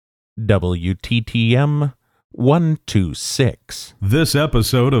WTTM 126. This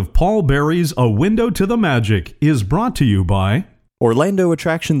episode of Paul Berry's A Window to the Magic is brought to you by Orlando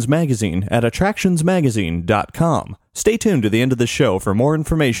Attractions Magazine at attractionsmagazine.com. Stay tuned to the end of the show for more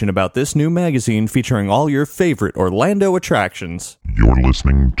information about this new magazine featuring all your favorite Orlando attractions. You're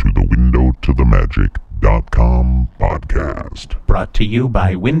listening to the WindowtotheMagic.com podcast. Brought to you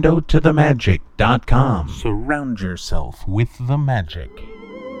by WindowtotheMagic.com. Surround yourself with the magic.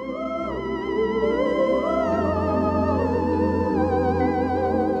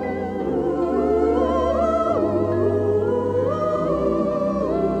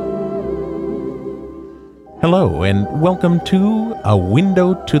 Hello, and welcome to A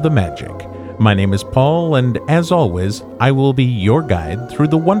Window to the Magic. My name is Paul, and as always, I will be your guide through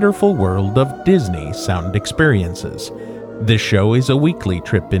the wonderful world of Disney sound experiences. This show is a weekly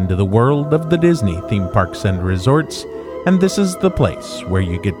trip into the world of the Disney theme parks and resorts, and this is the place where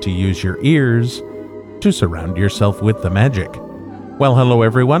you get to use your ears to surround yourself with the magic. Well, hello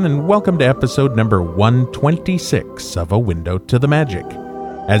everyone, and welcome to episode number 126 of A Window to the Magic.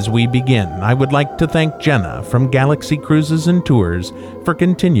 As we begin, I would like to thank Jenna from Galaxy Cruises and Tours for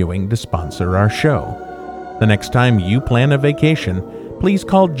continuing to sponsor our show. The next time you plan a vacation, please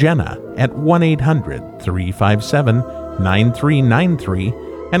call Jenna at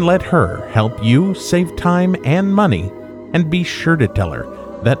 1-800-357-9393 and let her help you save time and money, and be sure to tell her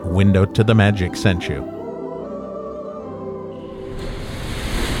that Window to the Magic sent you.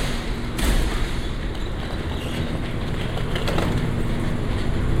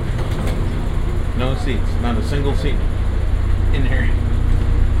 No seats, not a single seat in here.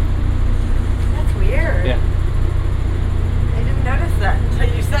 That's weird. Yeah. I didn't notice that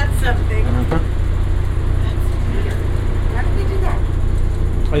until you said something. That's weird. How did they do that?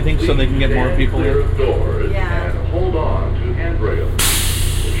 I think so they can get more people clear in. of doors Yeah. and hold on to handrails.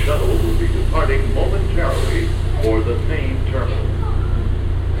 The shuttle will be departing momentarily for the main terminal.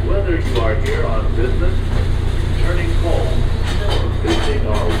 Whether you are here on business, returning home, or visiting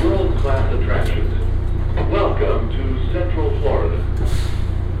our world-class attractions, welcome to Central Florida.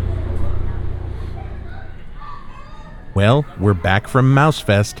 Well, we're back from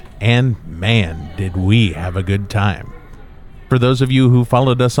MouseFest, and man, did we have a good time. For those of you who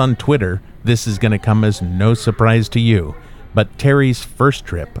followed us on Twitter, this is going to come as no surprise to you, but Terry's first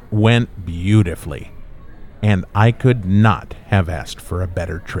trip went beautifully, and I could not have asked for a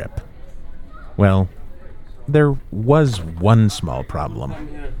better trip. Well, there was one small problem.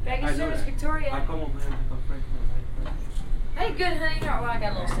 Baggy service, Victoria. Hey, good, honey. Well, I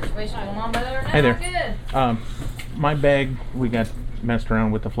got a little situation going on, but other than that, Hey there. I'm good. My bag, we got messed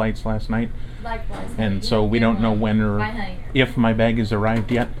around with the flights last night, Likewise. and so we don't know when or Bye, honey. if my bag has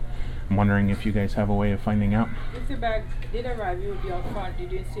arrived yet. I'm wondering if you guys have a way of finding out. If your bag did arrive, you would be out front. You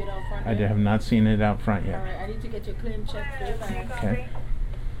didn't see it out front? I have not seen it out front yet. Alright, I need to get your claim check for your bag. Okay.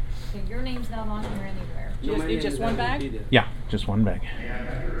 Okay, your name's not on here anywhere. Just one bag? Yeah, just one bag.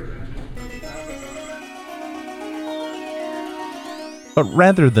 But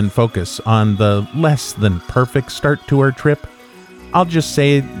rather than focus on the less than perfect start to our trip, I'll just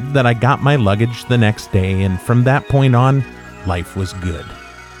say that I got my luggage the next day, and from that point on, life was good.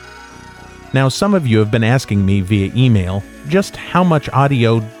 Now, some of you have been asking me via email just how much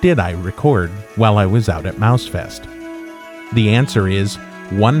audio did I record while I was out at MouseFest. The answer is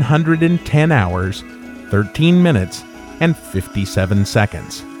 110 hours, 13 minutes, and 57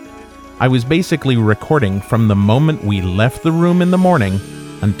 seconds. I was basically recording from the moment we left the room in the morning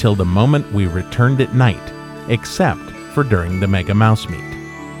until the moment we returned at night, except for during the Mega Mouse Meet.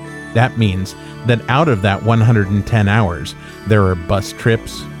 That means that out of that 110 hours, there are bus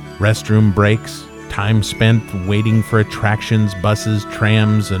trips, restroom breaks, time spent waiting for attractions, buses,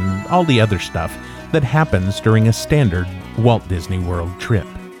 trams, and all the other stuff that happens during a standard Walt Disney World trip.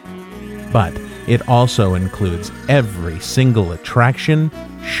 But it also includes every single attraction,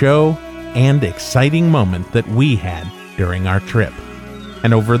 show, and exciting moment that we had during our trip.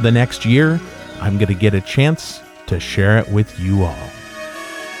 And over the next year, I'm going to get a chance to share it with you all.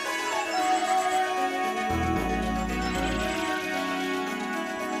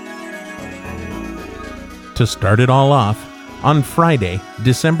 To start it all off, on Friday,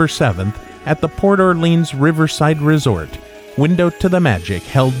 December 7th, at the Port Orleans Riverside Resort, Window to the Magic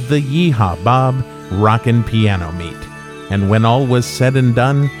held the Yeehaw Bob Rockin' Piano Meet. And when all was said and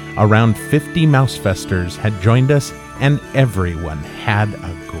done, around 50 MouseFesters had joined us, and everyone had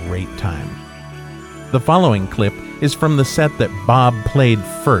a great time. The following clip is from the set that Bob played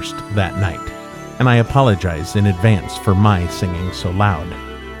first that night, and I apologize in advance for my singing so loud.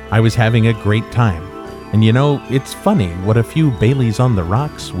 I was having a great time, And you know, it's funny what a few Baileys on the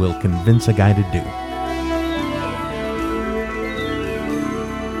rocks will convince a guy to do.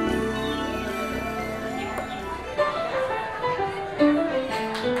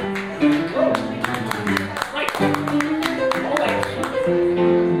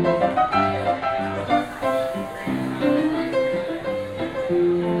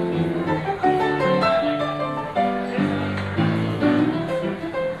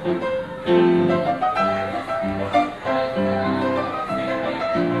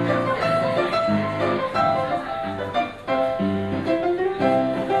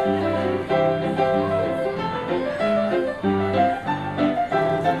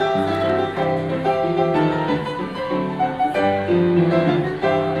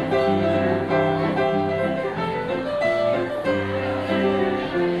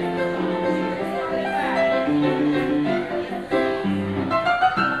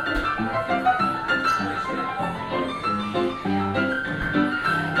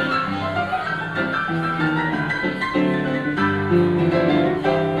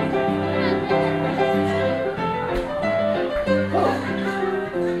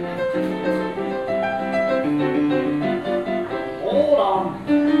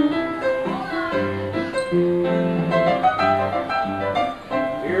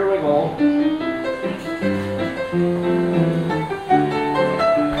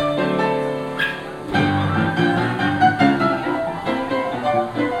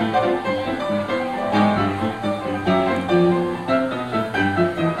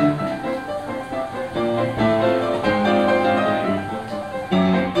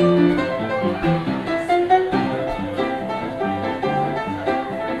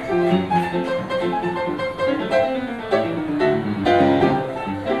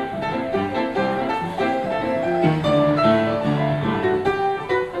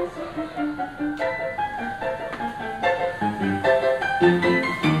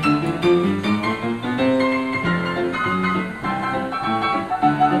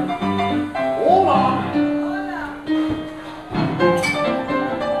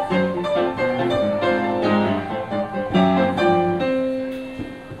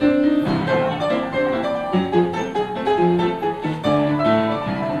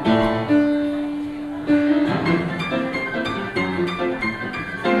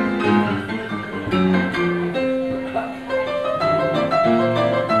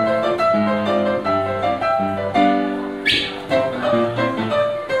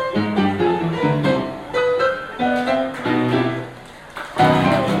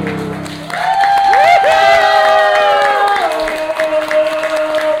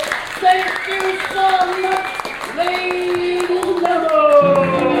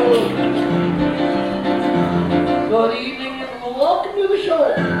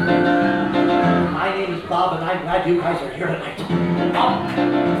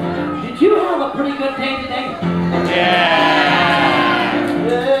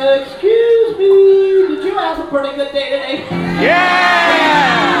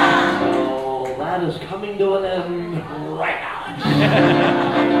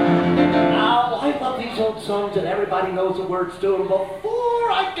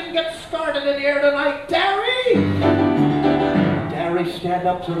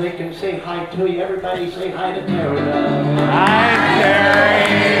 So they can say hi to you. Everybody say hi to Terry. Hi,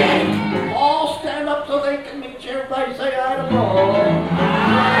 Terry. All stand up so they can meet you. Everybody say hi to Paul.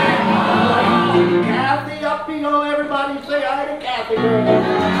 Hi. Kathy, up you go. Everybody say hi to Kathy.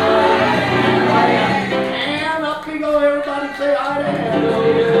 And up you go. Everybody say hi to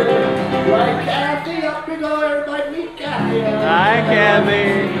Andrew. Right, Kathy, up you go. Everybody meet Kathy. Hi, Kathy.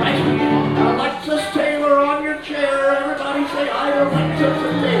 Alexis Taylor on your chair. Everybody say hi to Alexis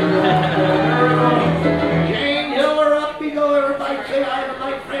Taylor. Jane Hiller, up you go. Everybody say hi to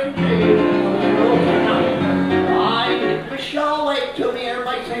my friend Jane. Hi, Michelle, wave to me.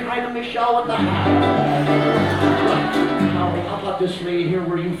 Everybody say hi to Michelle at the house. Now, how about this lady here?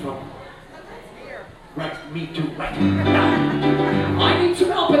 Where are you from? Here. Right, me too. Right. Now, I need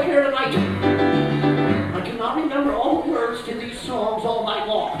some help in here tonight. I cannot remember all the words to these songs all night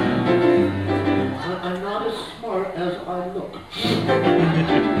long. I'm not as smart as I look.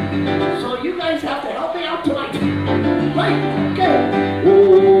 So you guys have to help me out tonight. Right, okay.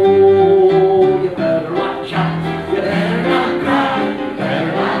 Oh, you better watch out. You better not cry. You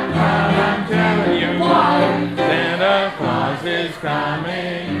better not cry. I'm telling you why. Santa Claus is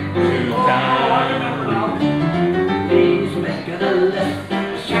coming to town. He's making a list,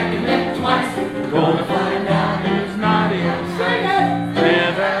 checking it twice. Gonna find out who's naughty and sing it.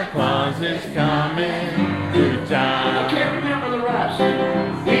 Santa Claus is coming to town. I can't remember the rest.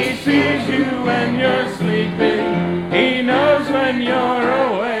 He sees you when you're sleeping.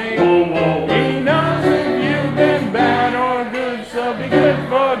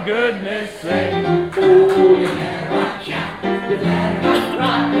 sleigh. Oh, you better watch out. You better not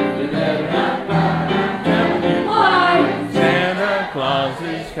cry. You better not cry. I'm telling you why. Santa Claus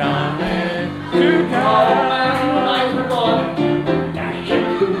is coming to Oh, man, when I was born, dashing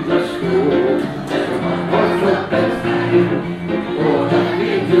through the school, everyone was so best. Oh, let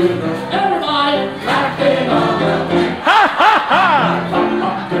me do this. Everybody clapping on the way. Ha ha ha!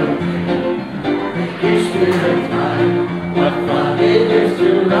 He's feeling fine. What fun it is to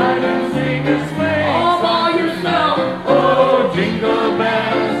ride and sing a sleigh All by yourself. Oh, jingle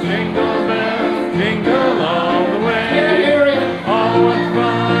bells, jingle all the way. Can you hear it? Oh, what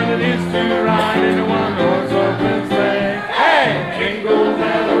fun it is to ride in a one-horse open sleigh. Hey, jingle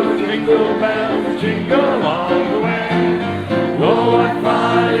bells, jingle all the way. Oh, what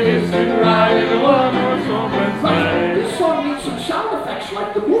fun it is to ride in a one-horse open sleigh. This song needs some sound effects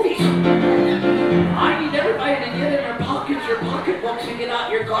like the movies. I need everybody to get in their pockets, your pocketbooks, and get out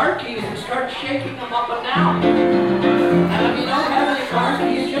your car keys and start shaking them up and down. And if you don't have any car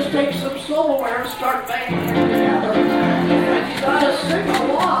keys, just take some silverware and start banging them together. And you gotta sing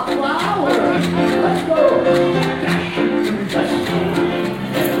along louder. Let's go. Dashing through the snow,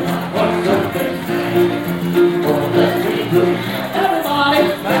 everyone wants the best. Oh, let me do. Everybody,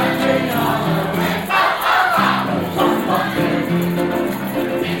 banging on the way.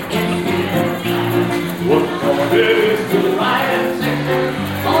 What fun it is to Ride and sing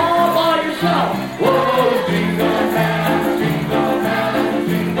all by yourself. Whoa, jingle bells, jingle all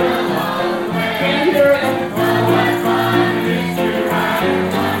the way. Can't hear it. Oh, what fun it is to ride in a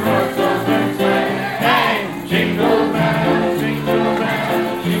one-horse open sleigh. Hey, jingle bells,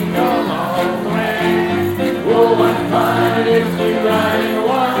 jingle all the way. Oh, what fun it is to ride in a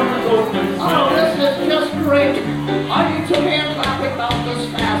one-horse open Oh, sleigh. this is just great. I need some hand clapping about this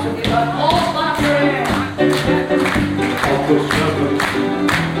fast. And you got all clap your hands.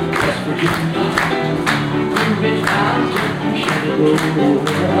 West Virginia, Blue Ridge Mountain,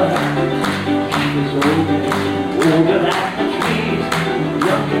 Shenandoah. She was older than the trees,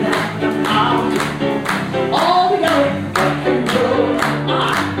 younger than the mountains. All together, country road.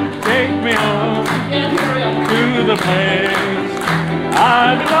 Take me home Can't hear it. to the place I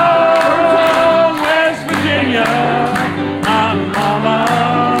belong, West Virginia. Mama,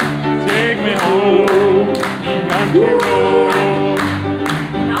 take me home, country road.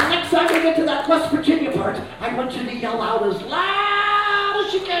 Now, next time we get to that West Virginia part, I want you to yell out as loud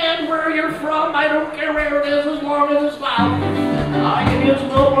as you can where you're from. I don't care where it is, as long as it's loud. I can use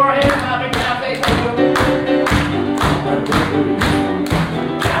no more hand clapping cafe.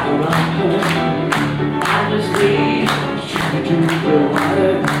 Travel on home, honestly, shining to the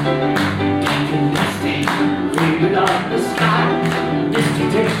water, getting dusty, leaving on the sky, misty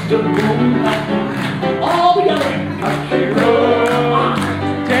takes the moonlight, all together, country road.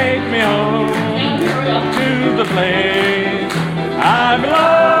 Take me home And here we are. to the place I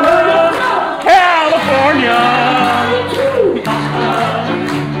belong, California.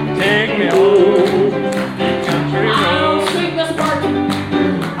 Take me home, country I'll road. sing this part.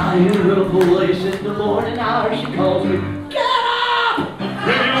 I hear a voice in the morning hour. She calls me, get up!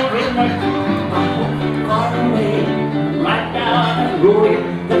 Far away, right down that road.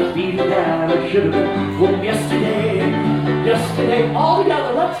 The beat that I should have been home yesterday. Yesterday, all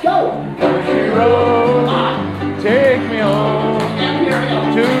together, let's go. Country road. Take me home And here we go.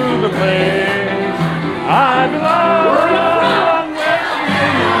 to the place I belong, West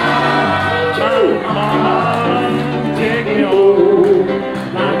Virginia. Mama, take me home,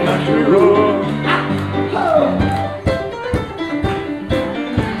 my country road.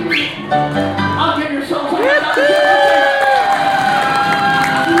 I'll give yourselves a hand.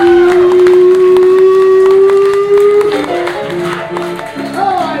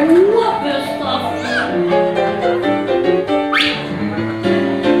 Oh, I love this stuff.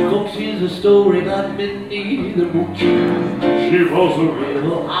 Folks, here's a story about Minnie the Moocher. She was a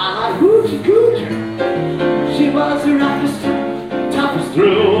real hoochie coocher. She was the roughest, toughest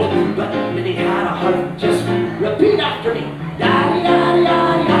thrill. But Minnie had a heart, just repeat after me. Yaddy, yaddy,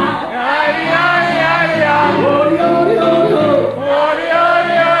 yaddy, yaddy. Yaddy, yaddy, yaddy, yaddy. Woody, woody, woody, woody. Woody,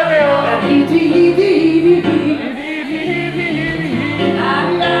 yaddy, yaddy, yaddy. And he,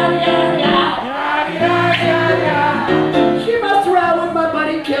 yaddy, yaddy, yaddy, yaddy. She messed around with my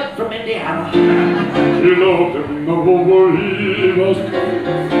buddy Kip from Indiana. She loved him the moment he was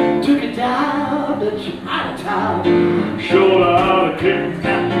Took it down to Chinatown. showed out a kick.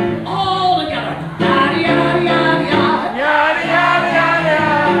 All together. Yaddy, yaddy, yaddy, yaddy. Yaddy, yaddy, yaddy,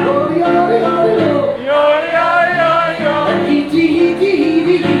 yaddy. Woody, woody, woody, woody. Yoddy, yaddy, yaddy, yaddy. And he, yaddy,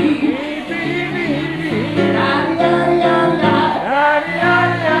 yaddy, yaddy, yaddy. Yaddy,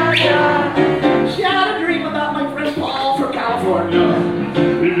 yaddy, yaddy, yaddy.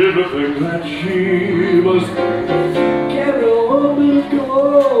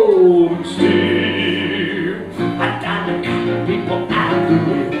 on steel. I got to cut people out the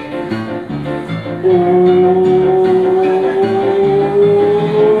way.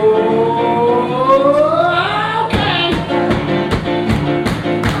 Okay.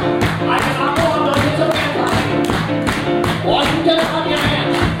 I cannot go on to this event. Washington on your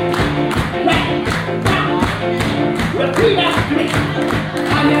hands. Right now. Repeat after me.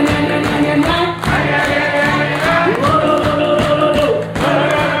 I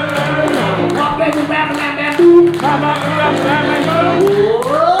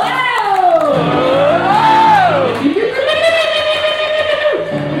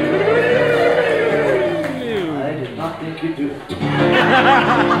did not think you'd do it.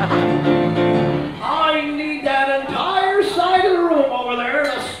 I need that entire side of the room over there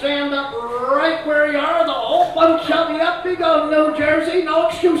to stand up right where you are, the whole bunch of you up you go, New Jersey, no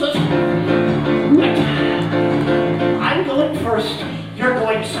excuses. Right. I'm going first, you're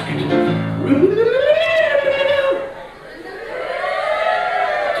going second. Give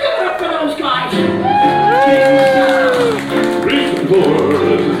it up for those guys. Reason for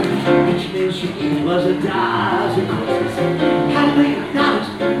which means she was a dozen courses. Had made McDonald's,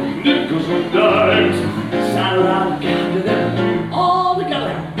 nickels and dimes. Sat around and counted them all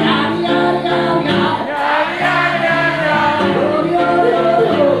together. Yada, yada, yada, yada. Yada, yada, yada. Oh, yada, yada,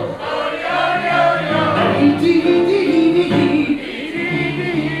 yada. Oh, yada, yada, yada.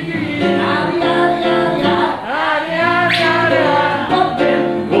 Yada, yada, yada, yada. Yada, yada, yada. Bump in,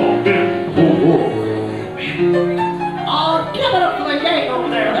 oh, give it up for the gang over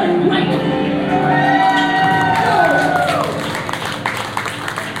there. That's right.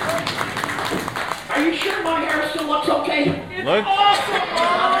 Are you sure my hair still looks okay? Look. Awesome.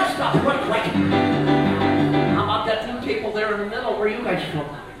 Stop. Wait. How about that new table there in the middle? Where are you guys from?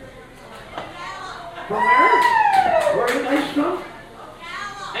 From where? Where are you guys from?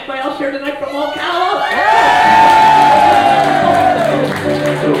 Anybody else here tonight from Ocala?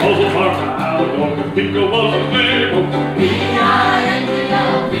 The Puzzle Farm, I don't think it was a name. B-I-N-D-O,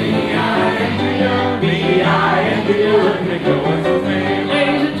 B-I-N-D-O, B-I-N-D-O, let me go with the name.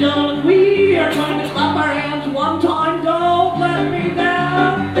 Ladies and gentlemen, we are trying to clap our hands one time. Don't let me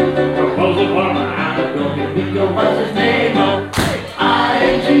down. The Puzzle Farm, I don't think it was his name.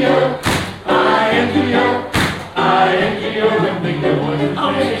 I-N-G-O, I-N-G-O, I-N-G-O, let me go with his name.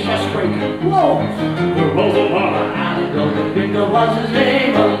 Oh, this is just great. Whoa. The Puzzle Farm, I don't think it was his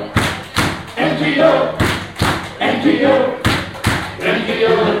name. N-G-O, N-G-O, N-G-O,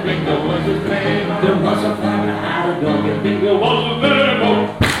 let me go with his name. There was a farmer that had a dog and Bingo was his name.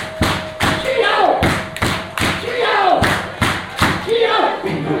 Geo! Geo! Geo!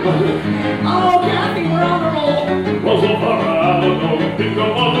 Bingo was his name. Oh, Kathy, we're on the roll. Puzzle Farm, I don't know, Bingo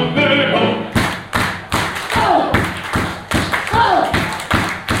was his name.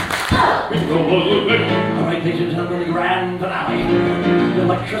 Bingo was his name. All right, ladies and gentlemen, the grand finale. The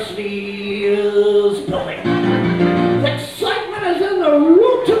electricity is building. Excitement is in the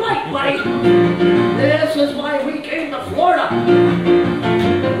room tonight, buddy. This is why we came to Florida.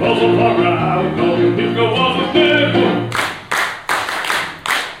 Puzzle Farm, I don't know, Bingo was his name.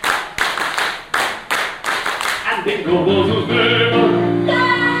 And Bingo was his name.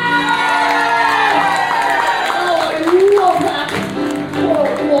 Oh, I love that. Oh,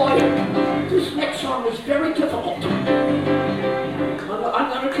 boy. This next song is very difficult. I'm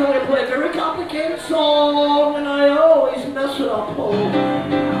going to try to play a very complicated song, and I always mess it up. Oh,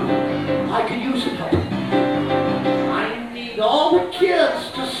 I could use some help. I need all the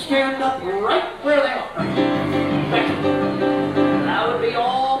kids to stand up right where they are. Right. That would be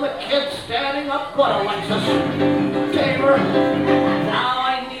all the kids standing up, but Alexis, Taylor. Now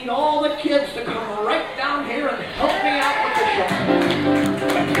I need all the kids to come right down here and help me out with the show.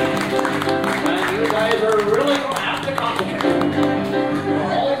 And you guys are really going to have to concentrate. A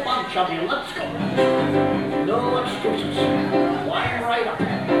whole bunch of you, let's go. No excuses. Climb right up.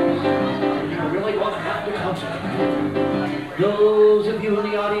 You're really going to have to concentrate. Those of you in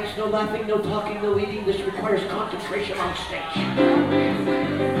the audience, no laughing, no talking, no eating. This requires concentration on stage.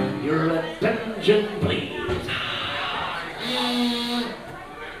 Your attention, please.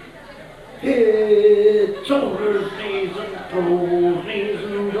 Head, shoulders, knees and toes, knees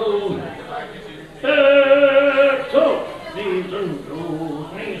and toes. Head, toes, knees and toes,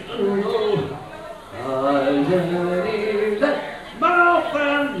 knees and toes. Eyes and ears and mouth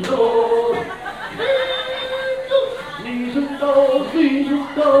and nose. Knees and toes, knees and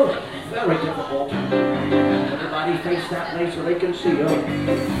toes. Very difficult. Everybody face that way so they can see you.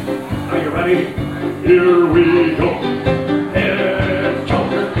 Are you ready? Here we go. Head,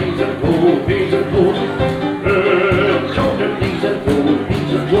 shoulders, knees and toes, knees and toes. Head, Shoulders, knees and toes,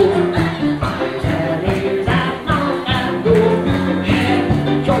 knees and toes.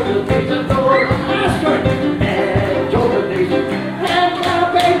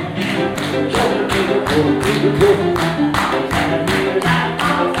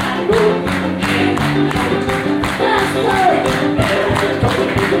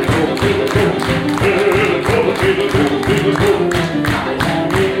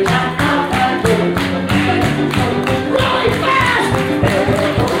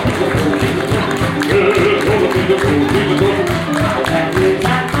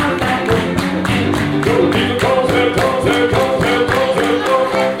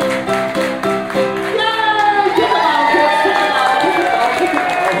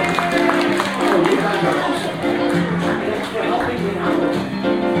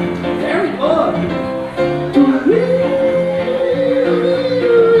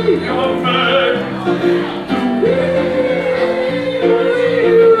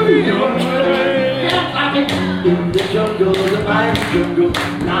 jungle,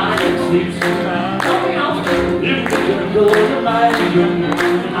 lion sleeps tonight. Help me out. In the jungle, the lion jungle,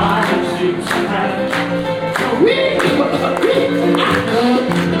 lion sleeps tonight.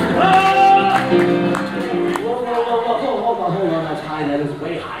 Hold on, that's high, that is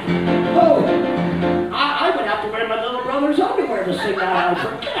way high. Oh, I would have to wear my little brother's underwear to sing that, I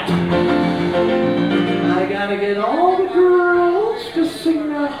forget. I gotta get all the girls to sing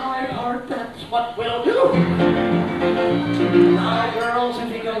that high part, that's what we'll do. Now, girls, if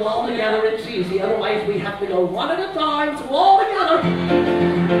you go all together, it's easy, otherwise we have to go one at a time, so all together.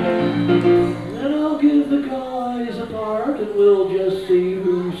 Then I'll give the guys a part, and we'll just see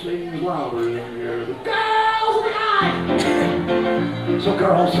who sings louder in here. The girls and the guys! So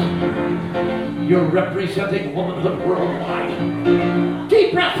girls, you're representing womanhood worldwide.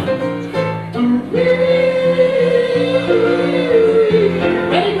 Deep breath.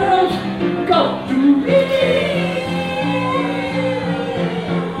 Ready, girls? Go.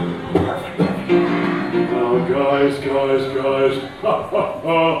 Oh, guys.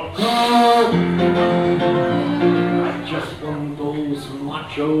 I just want those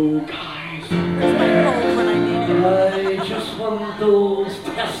macho guys. That's my role when I need it. I just want those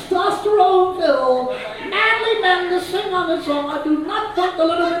testosterone-filled, manly men to sing on the song. I do not want the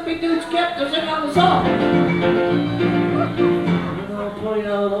little hippie dudes kept to sing on the song. And I'll point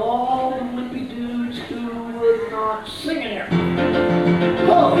out all the hippie dudes who would not sing in here.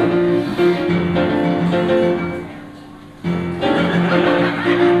 Oh.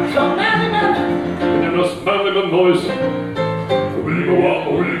 So manly men. Give us manly man noise.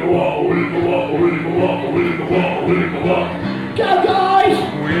 Go, guys!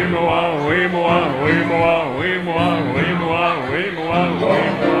 Wait,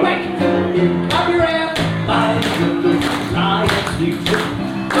 Up your hand! Lion sleeps.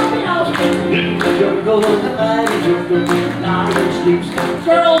 Coming out! In the jungle, the lion sleeps.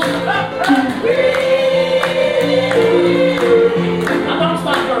 Girls, now don't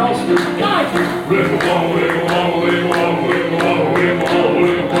stop, girls. Guys!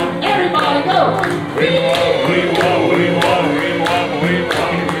 Everybody go!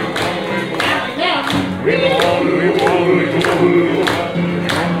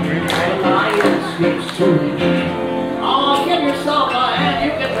 Oh, give yourself a hand, you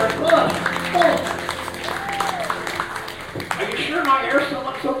get there good. Oh. Are you sure my hair still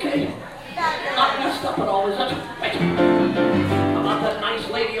looks okay? Not messed up at all, is it? Right. How about that nice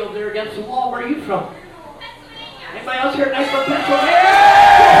lady over there against the wall? Where are you from? Anybody else here nice from Pennsylvania?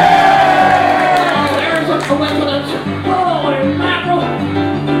 Oh, there's a coincidence. Holy mackerel.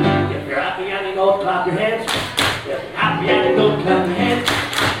 If you're happy and you know it, clap your hands. If you're happy and you know it, clap your hands.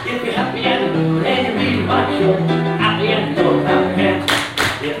 If you're happy and you know it, and you really watch your happy and you know it, clap your hands.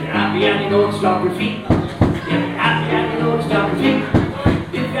 If you're happy and you know it, stomp your feet. If you're happy and you know it, stomp your feet.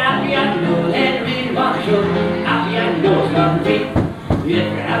 If you're happy and you know it, and you really watch your happy and you know it, stomp your feet. If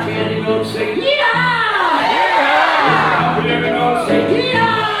you're happy and you know it, say yeah! If you're happy and you know it, say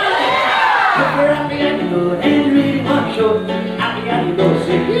yeah! If you're happy and you know it, and you really watch your happy and you know it,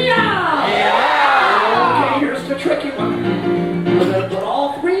 say yeah! Okay, here's the tricky one. We're going to put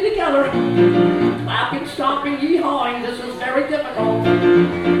all three together. Clapping, stomping, yee-hawing. This is very difficult.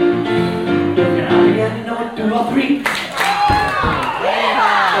 If you're happy and you know it, 2 or 3. If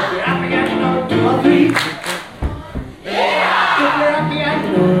you're happy and you know it, 2 or 3. If you're happy and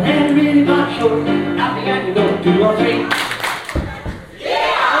you know it, and really not sure. Happy and you know it, 2 or 3.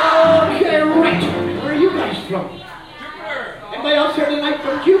 Okay, right. Where are you guys from? Anybody else here tonight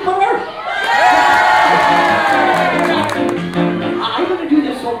from Jupiter? I'm going to do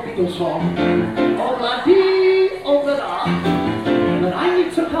this old Beatles song. Oh-la-dee, oh-la-da. But I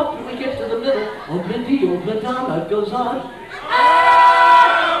need some help when we get to the middle. Oh-la-dee, oh-la-da, that goes on.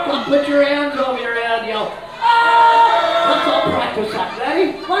 Come put your hands over your head, yell. Let's all practice that.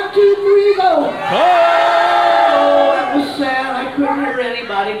 Ready? 1, 2, 3, go. Oh, that was sad. I couldn't hear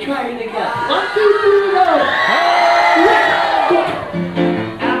anybody. Try it again. 1, 2, 3, go.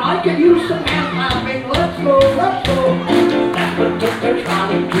 And I can use some hand clapping. Let's go, let's go. That's what took the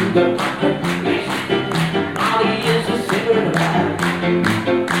trolley to the market place. Molly is a singer in the band.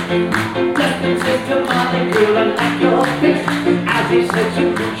 Just insist to Molly, girl, and like your face. As he says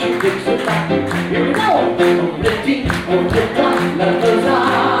it, she picks it back. Here we go. Oh-litty, oh-litty, let us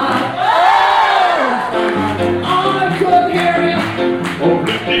on. I could hear you.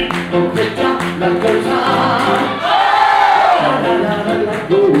 Oh-litty, oh-litty, let us on. That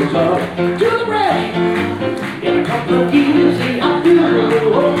goes up to the bridge. In a couple of years, see how do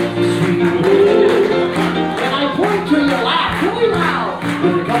sweet. When I point to you, laugh really loud.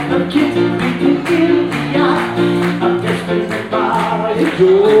 With a couple of kids beating in the eye. I'm just thinking about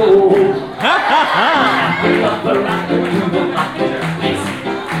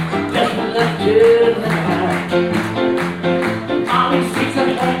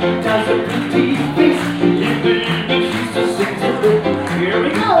does a pretty face. In the evening she's just sings a bit. Here we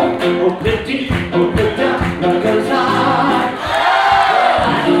go. Oh, pretty, look as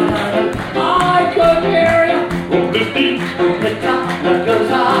I could hear you. Oh, pretty, look as let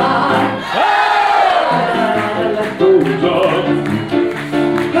those up.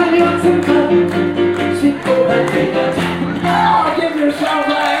 And you want some fun? Sit over and take a time. Oh, give yourself a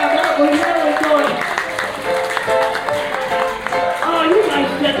hand. That was really good. Oh, you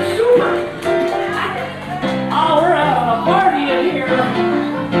guys did super. Oh, we're having a party in here.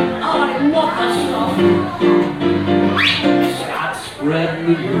 Oh, I love this stuff. Scott spread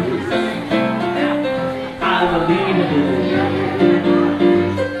the news. I believe in it.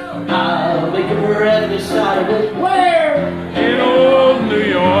 I'll make a bread beside of it. Where? In old New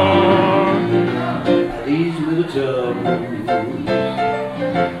York. These little tubs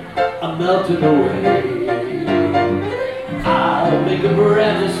are melting away. I'll make a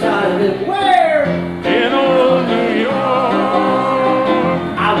bread beside of it. Where? In old New York.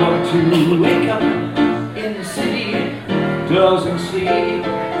 I want to wake up in the city, doesn't sleep,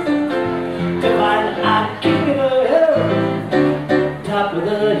 to find I'm king of the hill, top of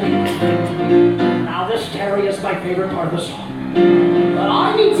the heap. Now this stereo is my favorite part of the song. But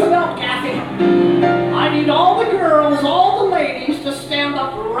I need some help, Kathy. I need all the girls, all the ladies to stand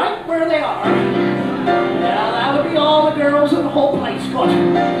up right where they are. Yeah, that would be all the girls in the whole place. Good.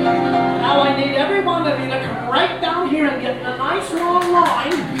 Now I need every one of you to come right down here and get in a nice long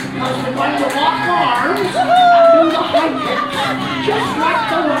line, because we're going to lock arms and do the high kicks, just like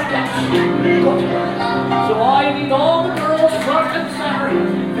the Rockets. Good. So I need all the girls front and center,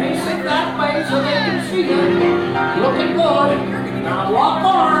 facing that way so they can see you. Looking good. Now lock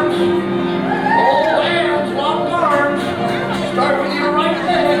arms. Hold hands, lock arms. Start with your right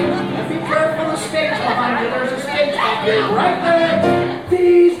leg. And be careful of the stage behind you. There's a stage behind you. Right leg.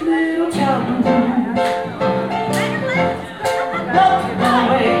 These little towns. Melting my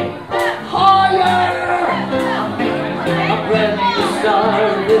way higher. I'm ready to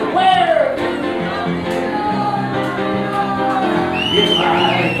start it. Where? If I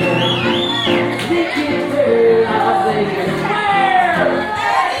can take it where I think it's where?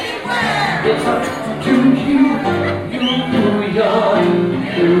 It's up to you, New York,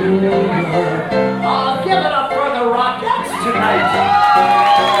 New York. Oh, give it up for the Rockets tonight.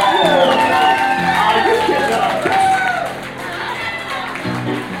 Oh, you kids are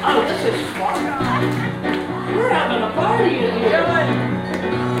oh, this is fun. We're having a party in here.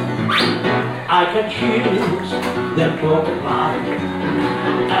 I can choose them broken heart,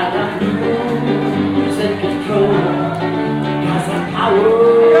 and I'm losing control, 'cause I'm power.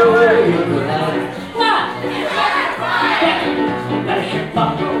 Better ship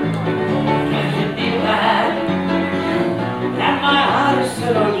up, can't you be mad? And my heart is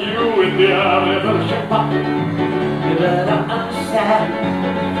set on you, and the other better ship up. You better understand,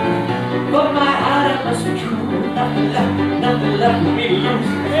 but my heart must be true. Nothing left for me to lose.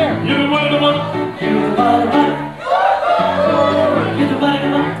 You're the one, you're the one. You're the one. You're the one,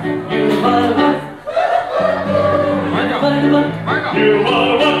 you're the one. You're the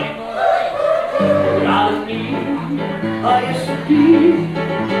one. Out of me, I used to be.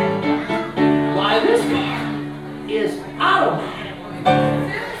 Why, this car is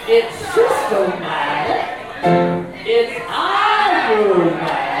automatic. It's systematic. It's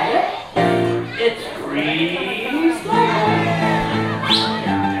automatic. It's freeze-like.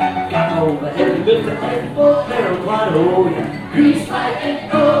 Got overhead with the headphone player wide, oh yeah. Grease like it,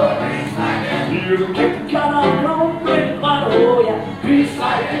 oh, grease like it. You can kick the cut off, don't break it wide, oh yeah. Grease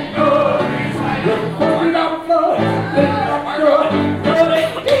like it, oh, grease like it. Pour it up, Lord, bring it up, Lord. Lord,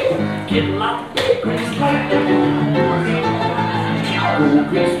 it's deep, get locked, grease like it. Oh,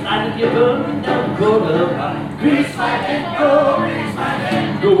 grease like it, you're burning down, go to line. Grease like it, oh, grease like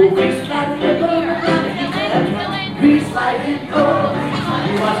it. Go grease like it, you're burning down, grease like it, oh.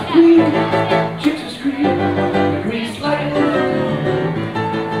 You must scream, chicks will scream, grease like it.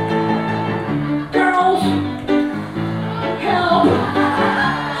 Girls, help!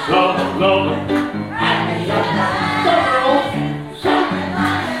 Some love. Girls, some.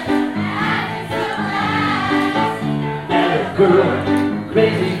 That girl,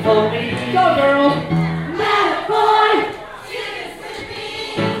 crazy for me. Go girls, mad boy.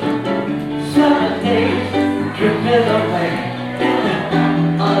 7 days, dripping away.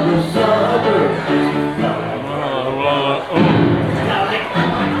 Other suburbs.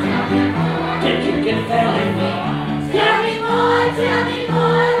 Did you get belly? Tell me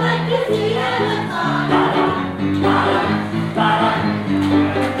more, like you see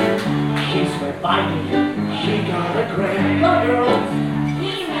She's my body, she got a great girl.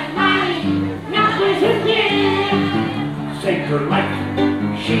 her life.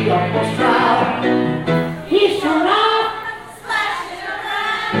 She almost drowned. He showed up, splashing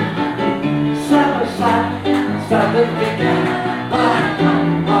around. Summer sun, something began.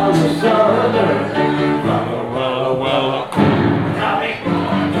 But all the summer, well, tell me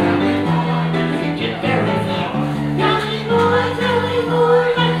more, he did very well. Tell me more,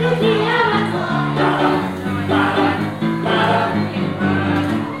 like the piano.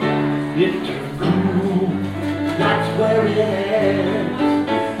 It turned cool, that's where it ends.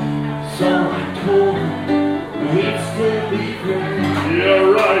 So I told her we'd still be friends.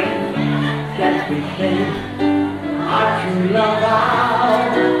 Yeah, right. That we made our true love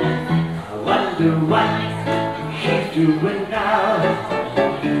out. I wonder what she's doing now.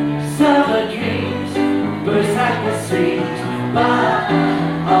 Summer dreams burst like the seas, but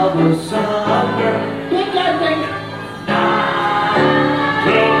all the summer think I think now.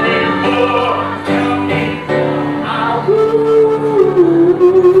 Tell me more. Tell me how.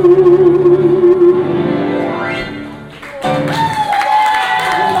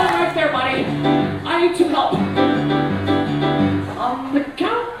 Right there, buddy. I need some help. On the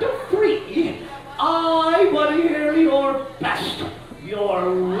count of 3, I want to hear your best, your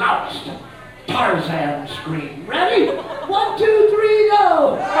loudest Tarzan scream. Ready? 1, 2, 3,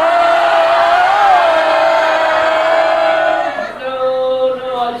 go!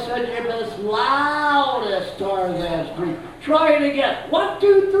 No, I said your best, loudest Tarzan scream. Try it again. 1,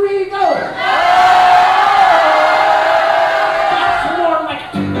 2, 3, go! That's more like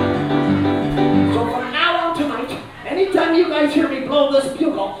it. So from now on tonight, anytime you guys hear me blow this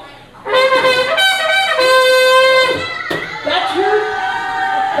bugle,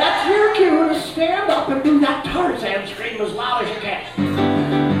 that's your cue to stand up and do that Tarzan scream as loud as you can.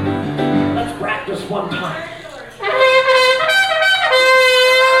 Let's practice one time.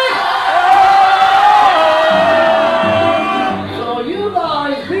 So you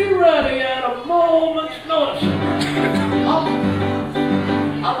guys be ready at a moment's notice.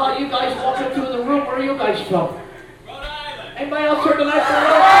 How about you guys walking through the room? Where are you guys from? Anybody else here tonight from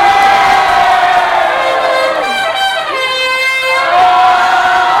Rhode Island?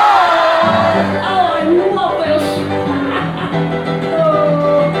 Oh, I love this.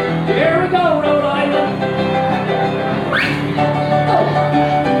 Oh, here we go, Rhode Island. Oh,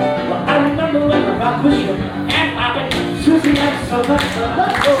 well, I remember when the rock was young and popping. Susie had so much fun.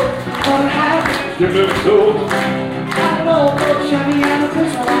 What happened? Give it to Got an old boat, Chevy, and a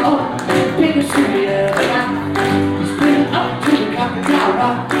pistol. Oh, biggest Susie ever got. Up to the crocodile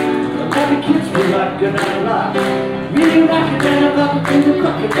rock. The happy kids were rockin' and rock. Really rockin' and rockin' to the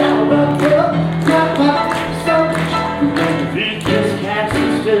crocodile rock. Rock, rock, so he just can't sit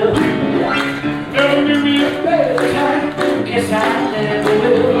still. Never give me a better time. Guess I never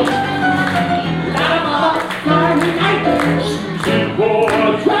will. Light 'em up, Friday night. Susie boy,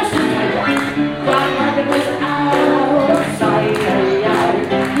 dressed in tight. Rock like it was outside.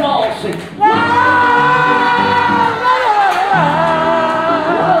 Y'all sing.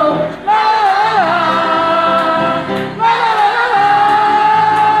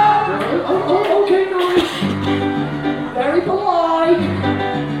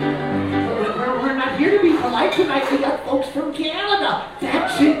 Tonight we got folks from Canada.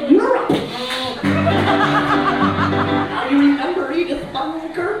 That's in Europe. Now you remember Edith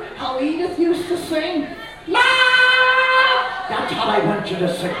Bunker? How Edith used to sing? La! That's how I want you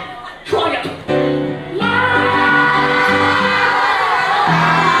to sing. Try it. La!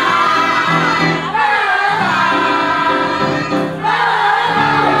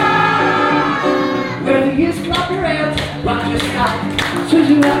 Where the years clap your hands, rock your sky.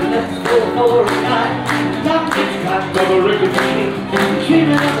 Susie, let's go for a ride. another record machine.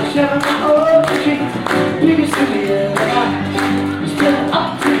 Dreaming of the 7-year-old machine. Biggest city ever got. Still up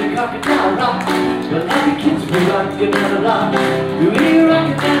to the crocodile rock. The happy kids be rockin' and a rock. You hear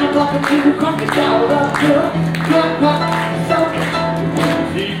rockin' and a rockin' to the crocodile rock. Rock, rock, so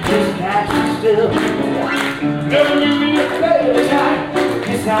he just catch it still. Never leave me a Baby time,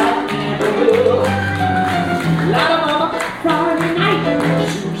 yes I never will. Lot of mama Friday night.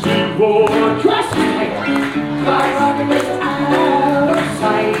 Susie boy, Trust me, fly rockin' with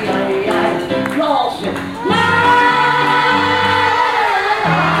outside. Y'all sing.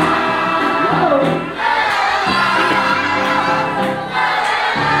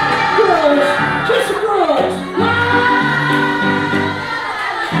 Girls, just the girls.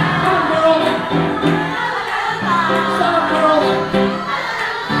 Some girls. Some girls.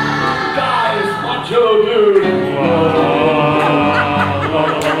 guys, macho dude. La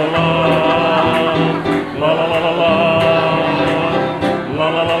la la la la. La la la la la. La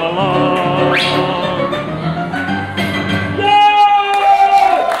la la la la. Yeah!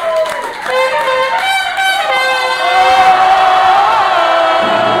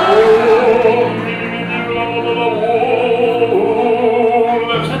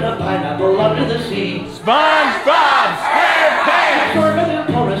 SpongeBob SquarePants! Ornament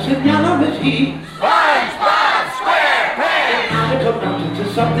chorus and yellow is he. SpongeBob SquarePants! Out of the mountains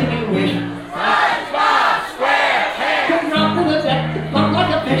is something you wish. SpongeBob SquarePants! Come drop to the deck, float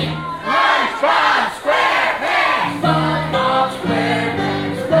like a fish. SpongeBob SquarePants! SpongeBob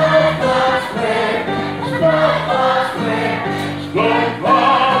SquarePants, SpongeBob SquarePants, SpongeBob SquarePants,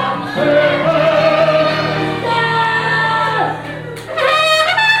 SpongeBob SquarePants!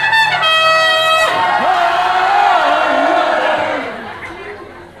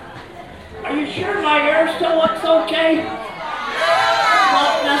 Are you sure my hair still looks okay?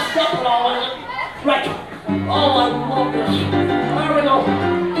 Not messed up at all, is it? Right. Oh, I love this. There we go.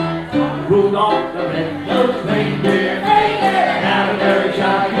 Rudolph the red-nosed reindeer had a very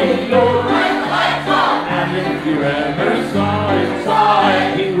shiny nose. And if you ever saw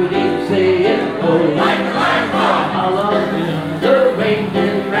it, you would even say it goes like a light bulb. I love the reindeer.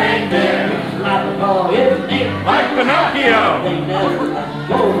 Like a call his name. Like Pinocchio! They never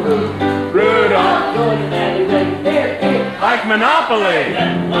go Rudolph! Join Daddy reindeer. Like Monopoly!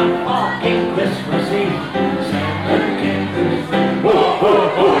 Then one fucking Christmas Eve, Santa came to his friend. Whoa, whoa,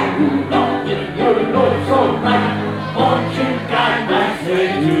 whoa, Rudolph, you're so bright. Won't you guide my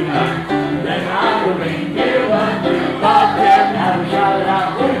sleigh tonight? Then I will reindeer under Bob there. Have a shout out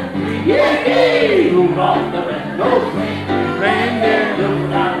with me. Yay! Rudolph the red-nosed reindeer.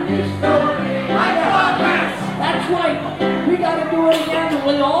 Look out his story. That's right. We gotta do it again, and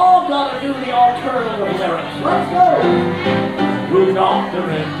we all gotta do the alternative lyrics. Let's go. Rudolph the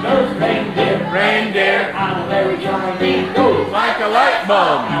red-nosed reindeer had a very shiny nose. Like a light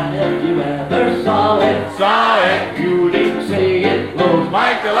bulb! And if you ever saw it, you'd even say it glows.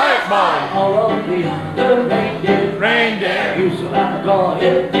 Like a light bulb! All of the other reindeer used to have to call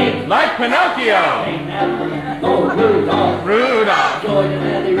it names. Like Pinocchio! They never go Rudolph. Join an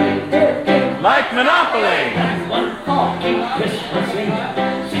Eddie reindeer game. Like Monopoly! That's one fucking Christmas Eve.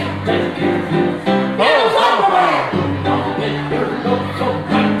 Santa came to Ho, ho, ho! so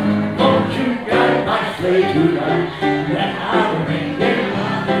bright, won't you guide my sleigh tonight? Then I will reindeer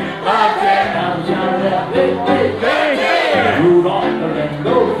Up there! I'll shout out with Reindeer! Rudolph the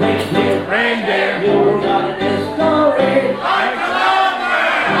red-nosed Reindeer! You got it this story. Like a lover!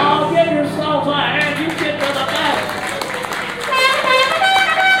 I'll give yourselves a hand. You get to the back.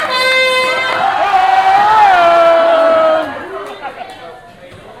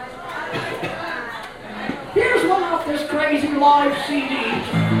 Here's one off this crazy live CD.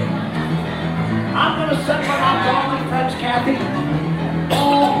 I'm gonna send one out to all my friends, Kathy,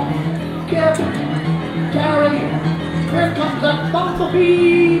 Paul, Kip, Gary. Here comes that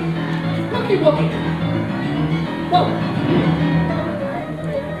bumblebee. Wookie wookie. Whoa.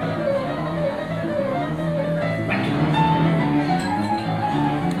 Right.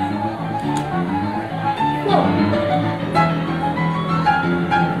 Whoa.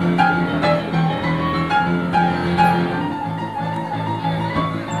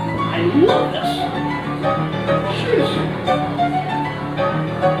 I love this. Jeez.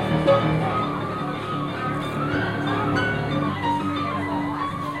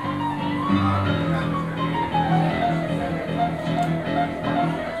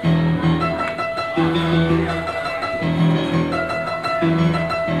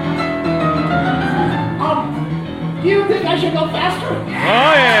 Do you think I should go faster? Oh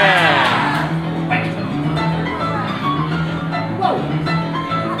yeah! Wait. Whoa.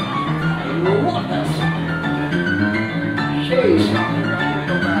 I love this. Jeez.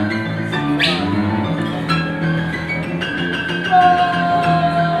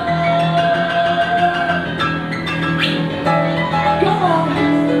 Come on.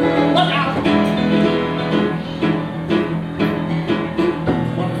 Look out.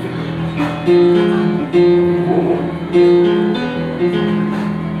 One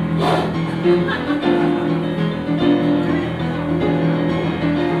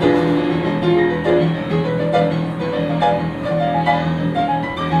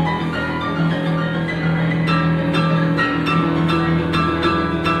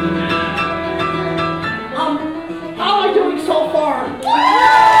how am I doing so far?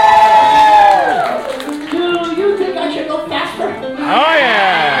 Do you think I should go faster? Oh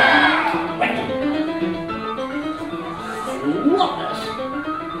yeah! Wait.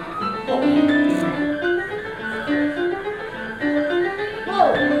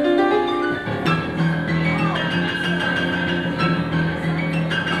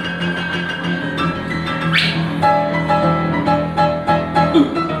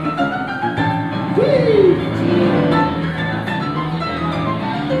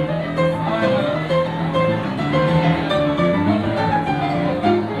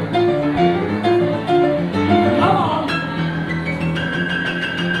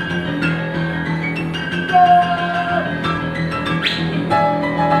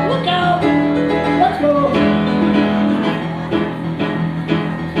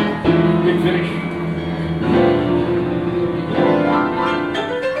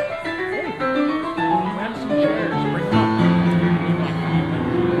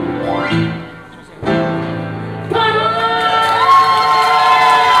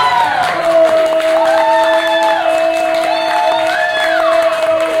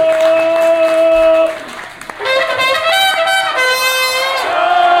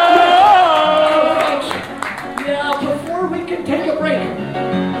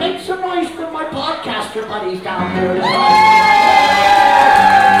 ask your buddies down there.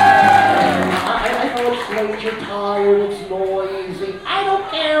 I know it's late, you're tired, it's noisy. I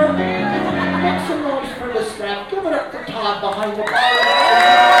don't care. Make some noise for the staff. Give it up to Todd behind the bar.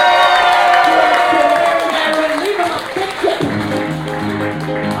 Leave him a big tip.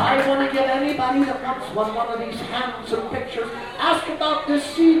 I want to get anybody that wants one of these handsome pictures. Ask about this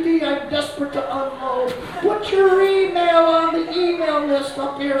CD I'm desperate to unload. Put your email on the email list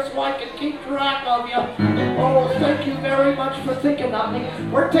up here so I can keep track of you. Oh, thank you very much for thinking of me.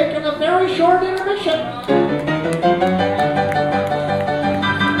 We're taking a very short intermission.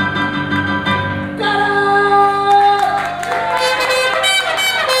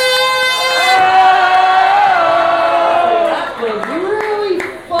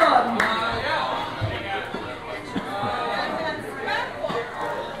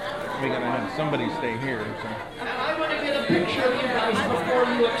 Somebody stay here. And I want to get a picture of you guys before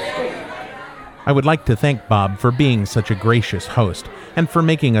you escape. I would like to thank Bob for being such a gracious host and for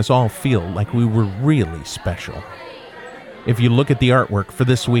making us all feel like we were really special. If you look at the artwork for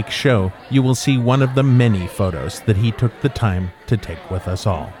this week's show, you will see one of the many photos that he took the time to take with us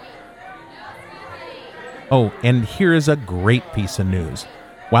all. Oh, and here is a great piece of news.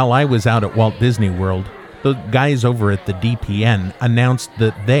 While I was out at Walt Disney World, the guys over at the DPN announced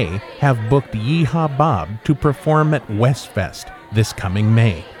that they have booked Yeehaw Bob to perform at Westfest this coming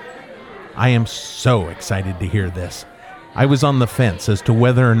May. I am so excited to hear this. I was on the fence as to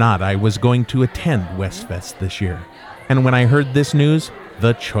whether or not I was going to attend Westfest this year. And when I heard this news,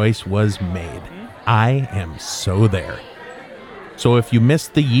 the choice was made. I am so there. So if you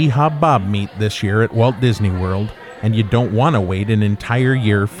missed the Yeehaw Bob meet this year at Walt Disney World, and you don't want to wait an entire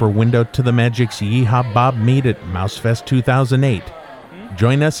year for Window to the Magic's Yeehaw Bob meet at Mousefest 2008,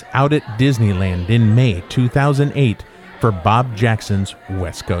 join us out at Disneyland in May 2008 for Bob Jackson's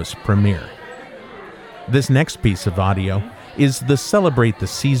West Coast premiere. This next piece of audio is the Celebrate the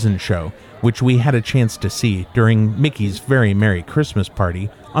Season show, which we had a chance to see during Mickey's Very Merry Christmas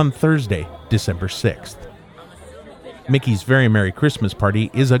Party on Thursday, December 6th. Mickey's Very Merry Christmas Party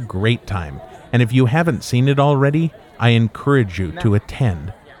is a great time, and if you haven't seen it already, I encourage you to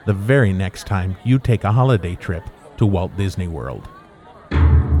attend the very next time you take a holiday trip to Walt Disney World.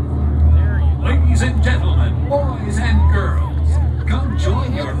 Ladies and gentlemen, boys and girls, come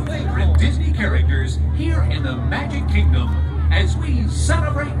join your favorite Disney characters here in the Magic Kingdom as we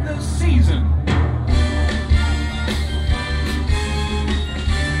celebrate the season.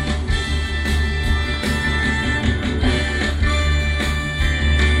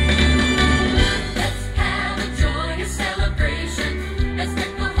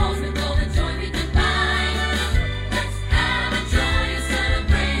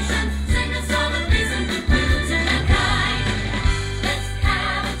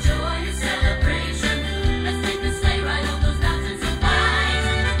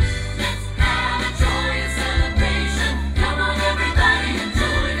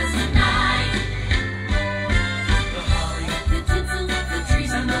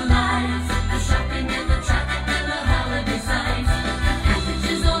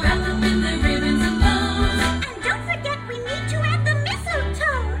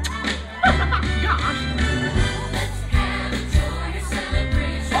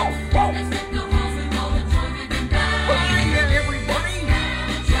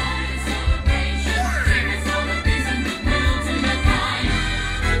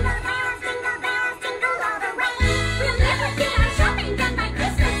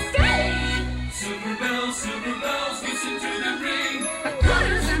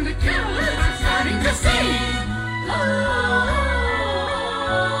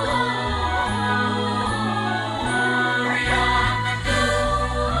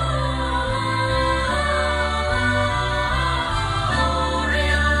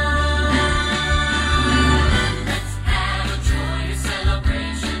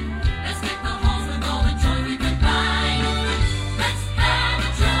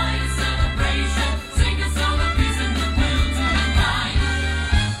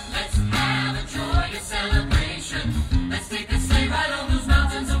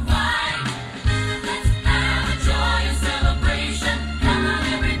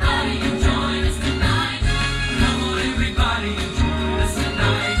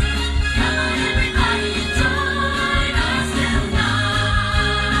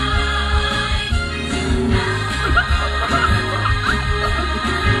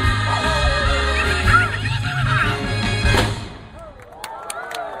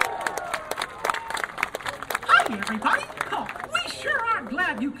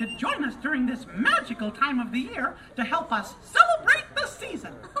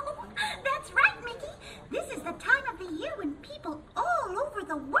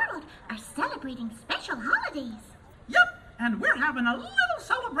 having a little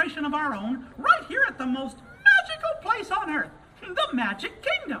celebration of our own right here at the most magical place on earth, the Magic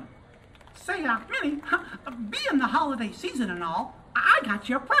Kingdom. Say, Minnie, being the holiday season and all, I got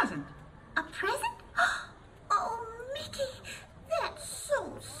you a present. A present? Oh, Mickey, that's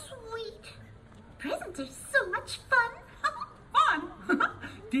so sweet. Presents are so much fun. Fun?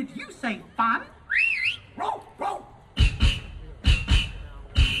 Did you say fun? Roll, roll.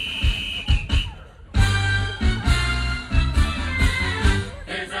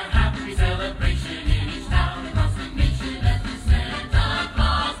 There's a happy celebration in each town across the nation at the Santa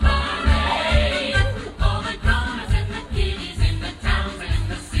Claus parade. All the grown-ups and the kiddies in the towns and in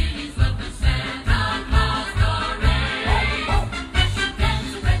the cities love the Santa Claus parade. Dasher,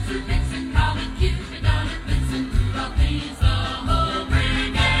 Dancer, Prancer, Vixen, Comet, Cupid, Donner, Blitzen, Rudolph, leads the whole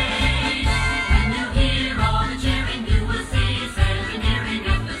brigade. When you hear all the cheering, you will see Santa nearing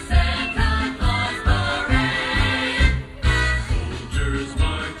at the Santa Claus parade. Soldiers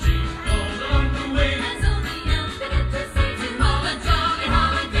marching all along the way, as all the elves begin to sing to all a jolly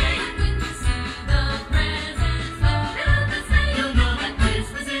holiday. When you see the presents loaded the sleigh, you'll know that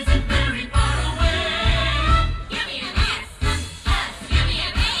Christmas isn't very far away. Give me an S, give me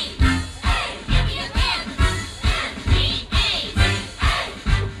an A, give me an N, N-E-A,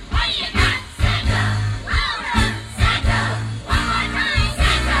 what do you got, Santa? Louder, Santa, one more time,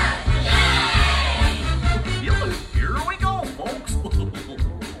 Santa, yay! Here we go, folks.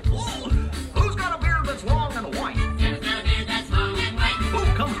 Who's got a beard that's long and white? Santa's got a beard that's long and white. Who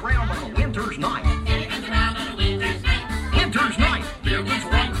comes round on a winter's night? Santa comes around on a winter's night. Winter's night, beard that's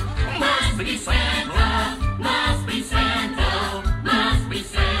white. Must be Santa. Must be Santa, must be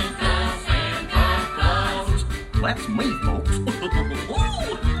Santa, Santa Claus. That's me, folks.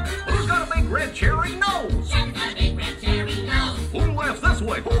 Who's got a big red cherry nose? Santa's got a big red cherry nose. Who laughs this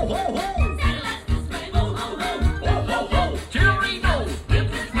way? Ho, ho, ho. Santa laughs this way, ho, ho, ho. Ho, ho, ho. Cherry nose,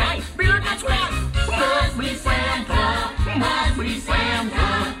 winter's night, beard that's white. Must be Santa. Must be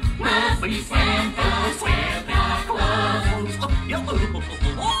Santa. Must be Santa. Santa Claus.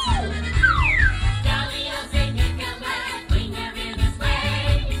 Jolly old Saint Nicholas, bring your ear this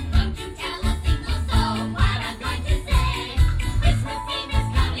way. Won't you tell a single soul what I'm going to say? Christmas Eve is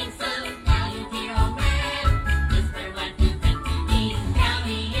coming soon, now you dear old man. Whisper what you think to me, tell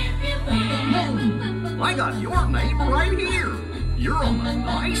me if you will. I got your name right here. You're on the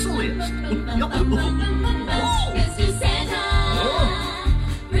nice list. Mr. Santa,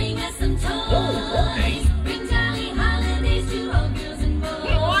 bring us some toys. Oh, okay. Bring jolly holidays to all girls and boys.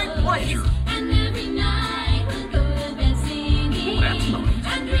 My pleasure. And every night we'll go to bed singing. Oh, that's nice.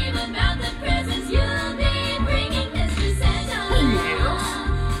 And dream about the presents you'll be bringing, Mr. Santa. Yes.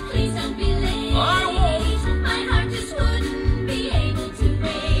 Please don't be late. I won't. My heart just wouldn't be able to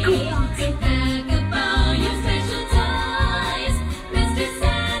wait. Good. So pack up all your special toys. Mr.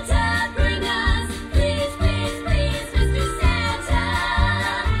 Santa, bring us, please, please, please, Mr.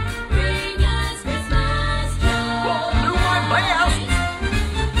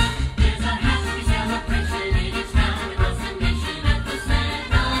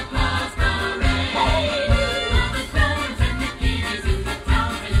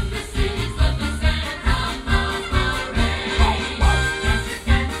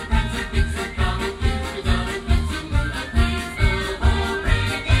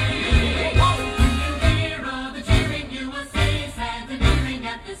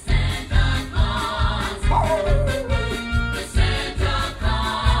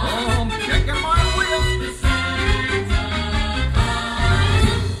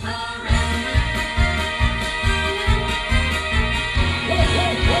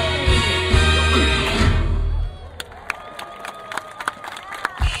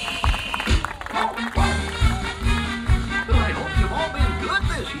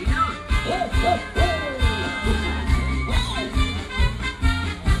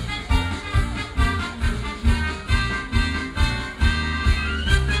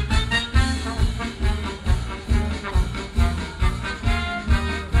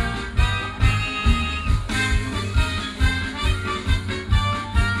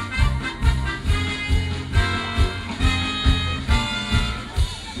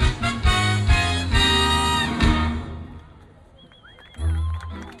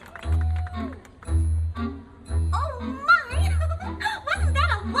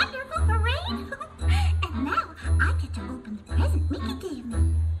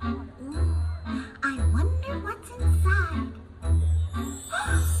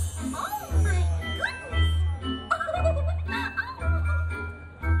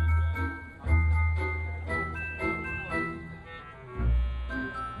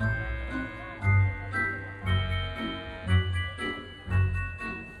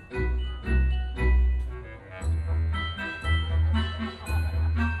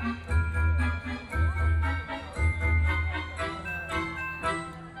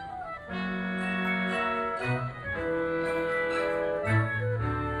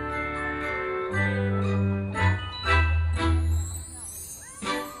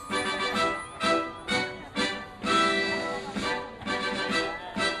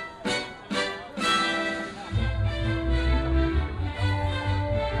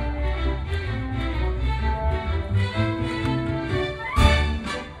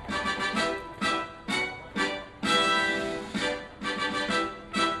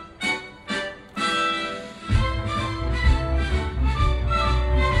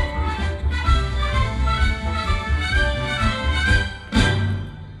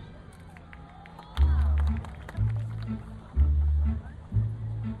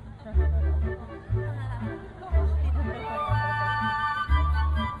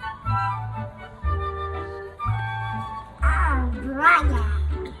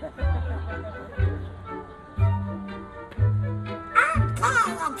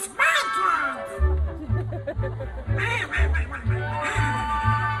 it's my turn.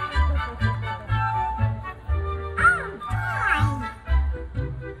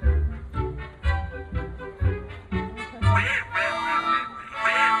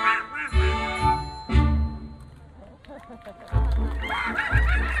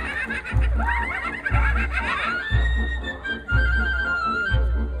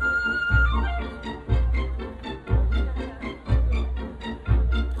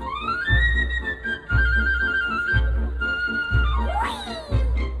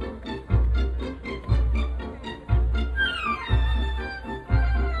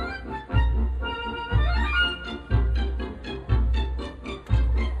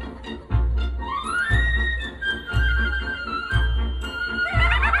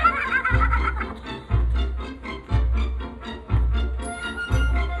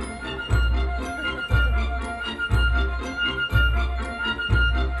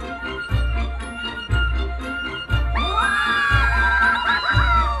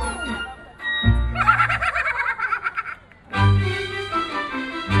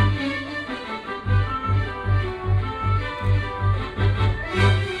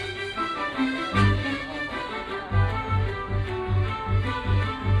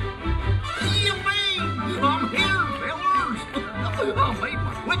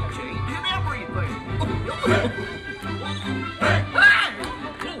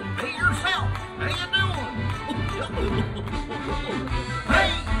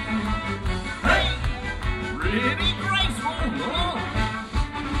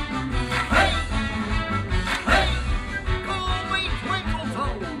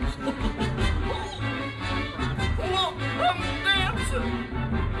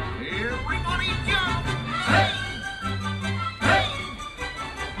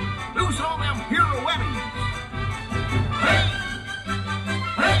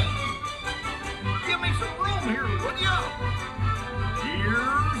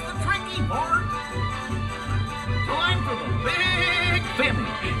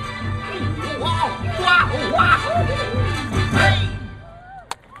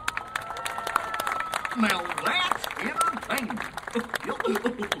 Now that's entertainment.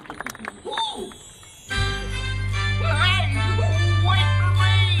 Whoa. Hey, wait for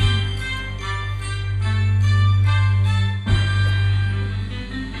me.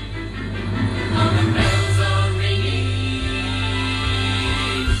 All the bells are ringing.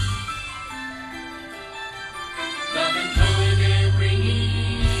 Love and joy they're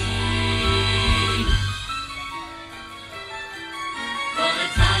bringing. For the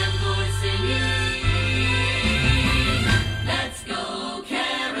time for singing. Let's go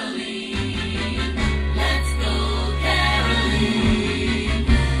caroling. Let's go caroling.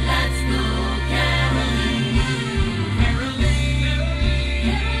 Let's go caroling. Caroling.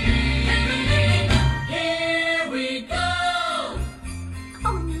 Here we go.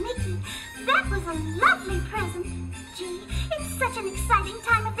 Oh, Mickey, that was a lovely present. Gee, it's such an exciting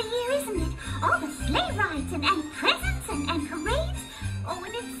time of the year, isn't it? All the sleigh rides and presents and parades. Oh,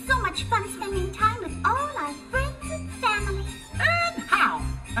 and it's so much fun spending time with all our friends and family. And how?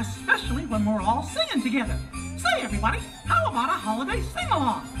 Especially when we're all singing together. Say, everybody, how about a holiday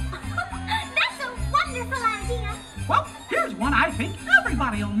sing-along? That's a wonderful idea. Well, here's one I think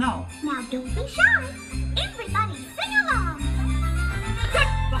everybody will know. Now, don't be shy. Everybody sing along. Deck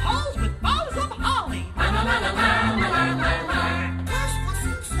the halls with boughs of holly.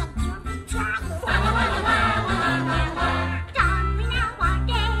 Don we now our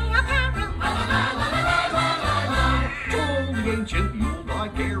gay apparel. Toll the ancient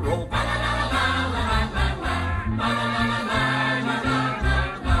Yuletide carol.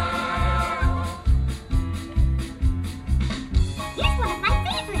 Here's one of my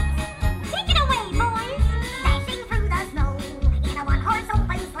favorites. Take it away, boys.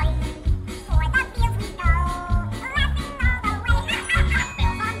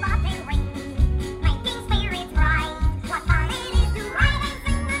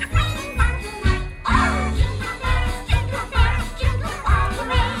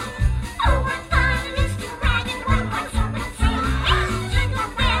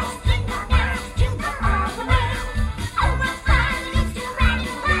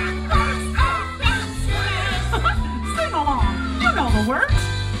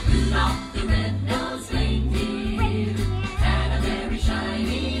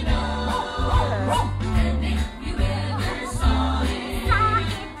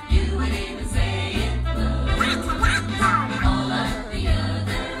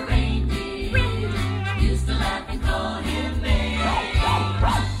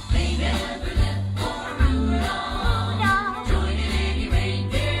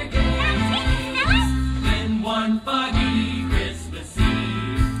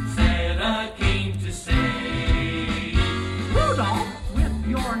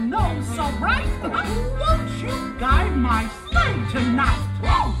 nose so bright. Won't you guide my sleigh tonight?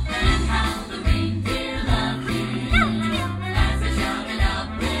 And how the reindeer love you as they shouted out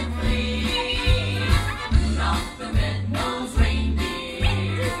with glee. Rudolph the red-nosed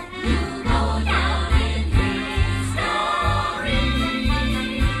reindeer, you go down in history.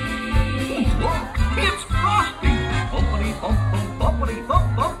 It's Frosty! Bumpity bump bump bumpity bump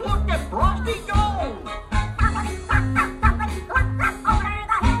bump. Look at Frosty go!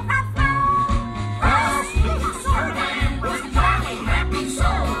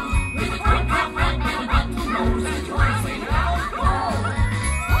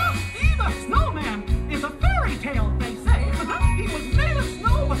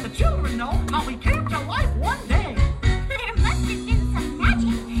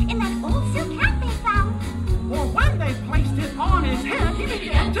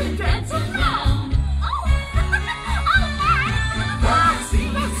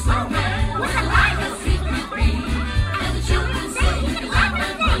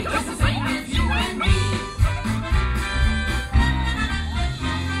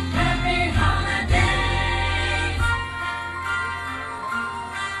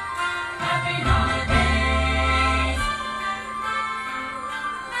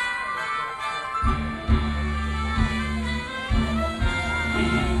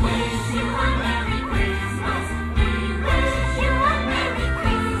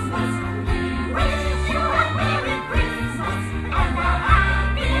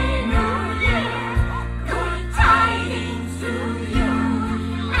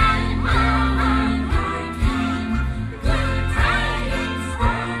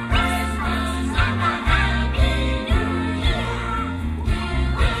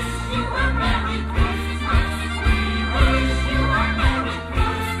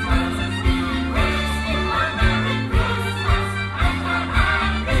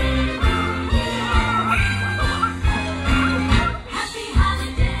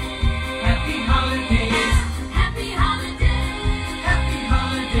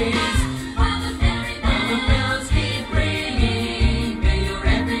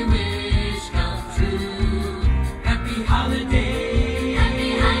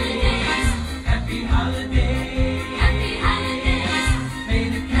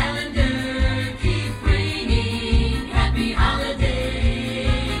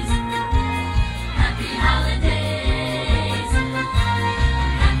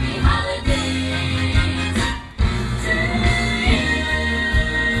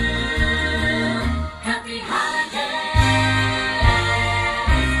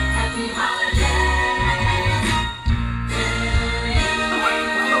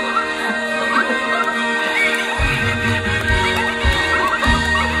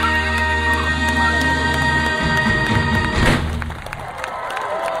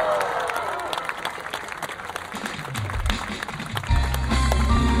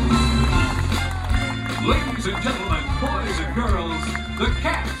 Ladies and gentlemen, boys and girls, the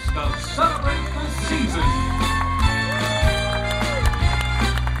cast of Celebrate the Season.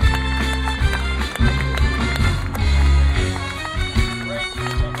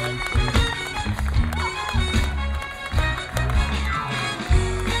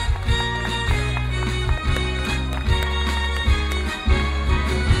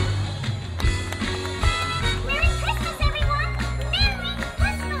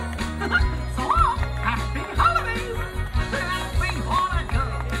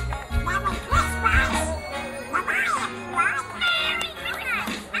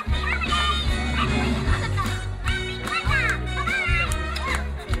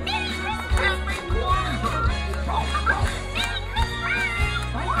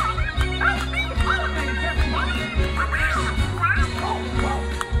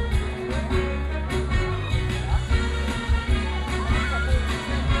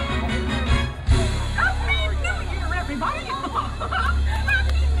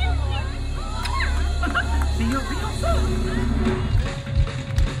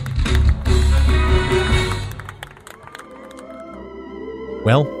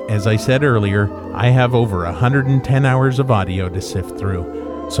 Well, as I said earlier, I have over 110 hours of audio to sift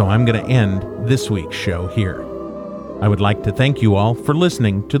through, so I'm going to end this week's show here. I would like to thank you all for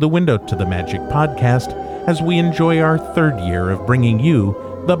listening to the Window to the Magic podcast as we enjoy our third year of bringing you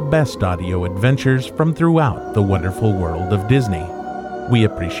the best audio adventures from throughout the wonderful world of Disney. We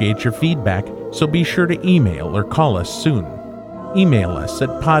appreciate your feedback, so be sure to email or call us soon. Email us at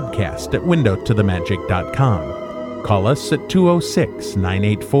podcast@windowtothemagic.com. Call us at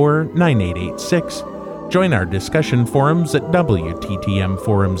 206-984-9886. Join our discussion forums at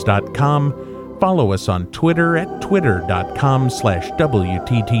WTTMforums.com. Follow us on Twitter at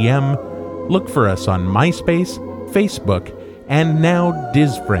twitter.com/WTTM. Look for us on MySpace, Facebook, and now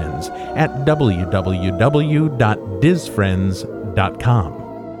DizFriends at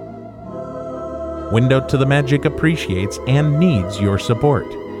www.dizfriends.com. Window to the Magic appreciates and needs your support.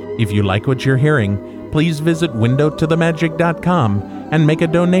 If you like what you're hearing, please visit WindowtotheMagic.com and make a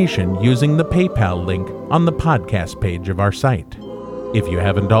donation using the PayPal link on the podcast page of our site. If you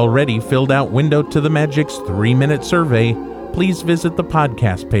haven't already filled out Window to the Magic's 3-minute survey, please visit the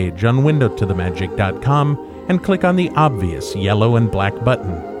podcast page on WindowtotheMagic.com and click on the obvious yellow and black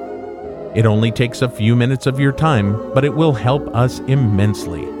button. It only takes a few minutes of your time, but it will help us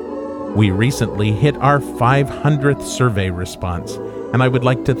immensely. We recently hit our 500th survey response, and I would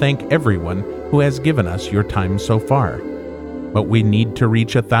like to thank everyone who has given us your time so far. But we need to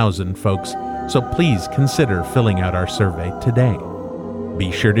reach 1,000, folks, so please consider filling out our survey today. Be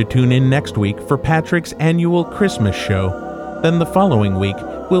sure to tune in next week for Patrick's annual Christmas show. Then the following week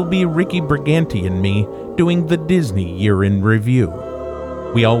will be Ricky Briganti and me doing the Disney Year in Review.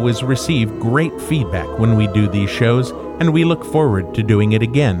 We always receive great feedback when we do these shows, and we look forward to doing it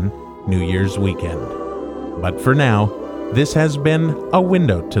again New Year's weekend. But for now, this has been A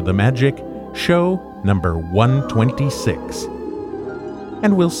Window to the Magic, show number 126.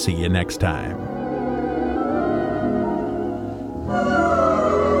 And we'll see you next time.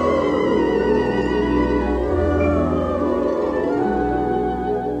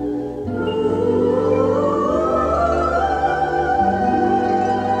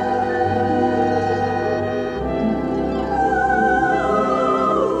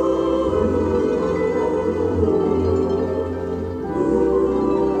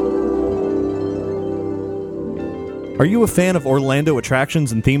 Are you a fan of Orlando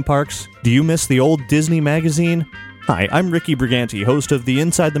attractions and theme parks? Do you miss the old Disney magazine? Hi, I'm Ricky Briganti, host of the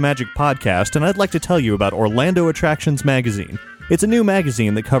Inside the Magic podcast, and I'd like to tell you about Orlando Attractions Magazine. It's a new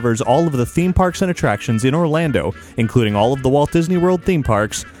magazine that covers all of the theme parks and attractions in Orlando, including all of the Walt Disney World theme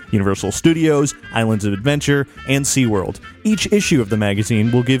parks, Universal Studios, Islands of Adventure, and SeaWorld. Each issue of the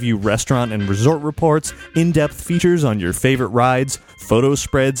magazine will give you restaurant and resort reports, in-depth features on your favorite rides, photo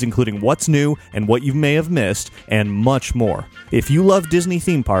spreads including what's new and what you may have missed, and much more. If you love Disney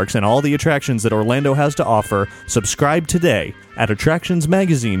theme parks and all the attractions that Orlando has to offer, subscribe today at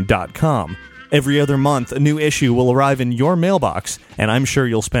attractionsmagazine.com. Every other month, a new issue will arrive in your mailbox, and I'm sure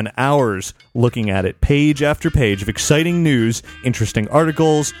you'll spend hours looking at it, page after page of exciting news, interesting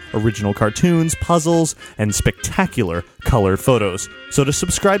articles, original cartoons, puzzles, and spectacular color photos. So to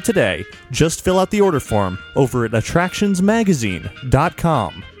subscribe today, just fill out the order form over at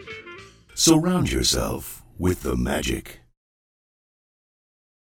attractionsmagazine.com. Surround yourself with the magic.